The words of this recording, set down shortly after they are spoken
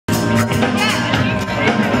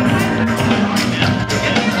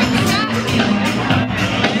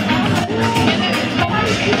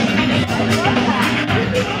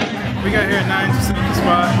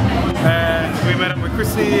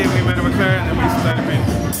painting.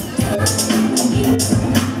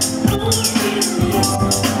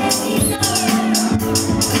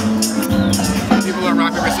 People at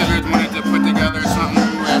Rock Paper Scissors wanted to put together something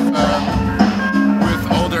with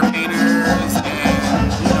older painters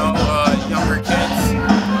and, you know, younger kids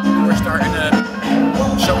who were starting to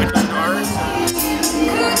show interest in art.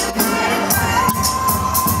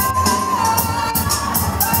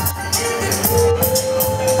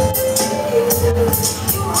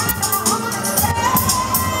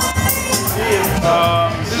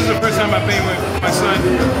 This is the first time I paint with my son,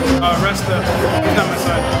 Resta. He's not my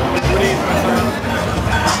son, but he's my son.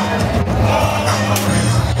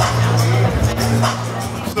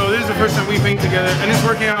 So this is the first time we paint together, and it's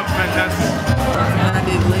working out fantastic. And I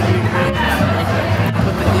did literally put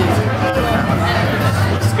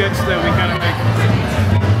the Sketch that we kind of make,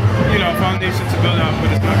 you know, foundation to build out,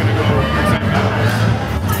 but it's not going to go exactly.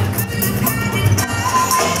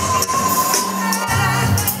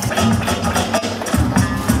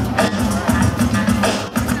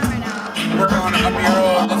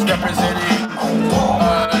 Representing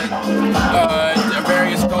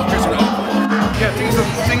various cultures in Oakland. Yeah, things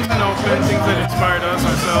in Oakland, things that inspired us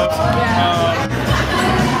ourselves,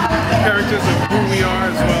 characters of who we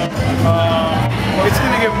are as well. It's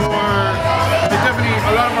going to get more, definitely,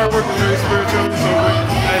 a lot of our work is very spiritual, so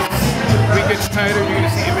as we get tighter, you're going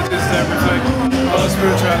to see images that reflect all the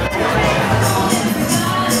spirituality as well.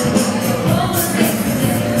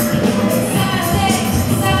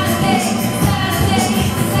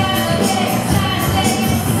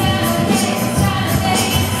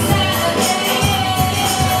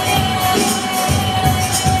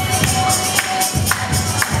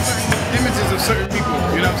 Certain people,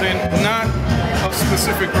 you know what I'm saying? Not a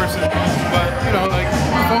specific person, but, you know, like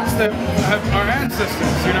folks that have our ancestors,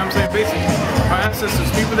 you know what I'm saying? Basically, our ancestors,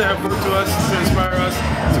 people that have worked to us to inspire us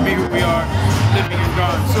to be who we are, living and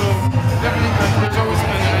gone. So definitely, there's always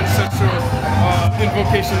an ancestral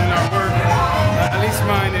invocation in our work. At least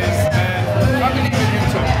mine is, and I believe in him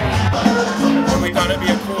too. We thought it'd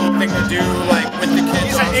be a cool thing to do, like with the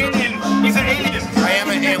kids. He's an alien. He's an alien. I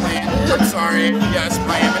am an alien. I'm sorry. Yes,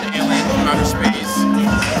 I am an alien from outer space.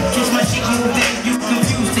 Kiss my shit, you think you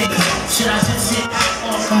confused it. Should I just sit out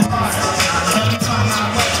or come hard? Can you find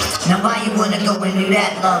my way? Now why you wanna go and do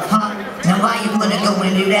that, love, huh? Now why you wanna go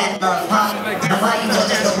and do that, love, huh? Now why you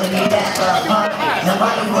wanna go and do that, love, huh? Now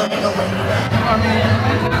why you wanna go and do that? I mean,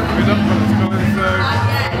 colors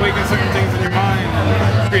awaken certain things in your mind,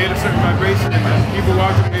 create a certain vibration, and people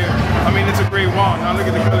walk up here. I mean, it's a gray wall. Now look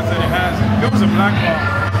at the colors that it has. It was a black wall,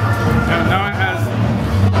 and now it has.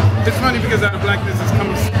 It's funny because out of blackness is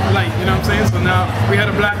coming light, you know what I'm saying? So now we had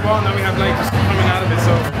a black wall, now we have light just coming out of it.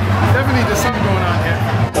 So definitely there's something going on here.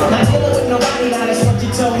 Not dealing with nobody, now that's what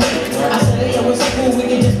you told me. I said, hey, yo, it's cool, we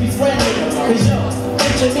can just be friendly. Cause yo,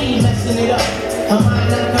 picture me messing it up.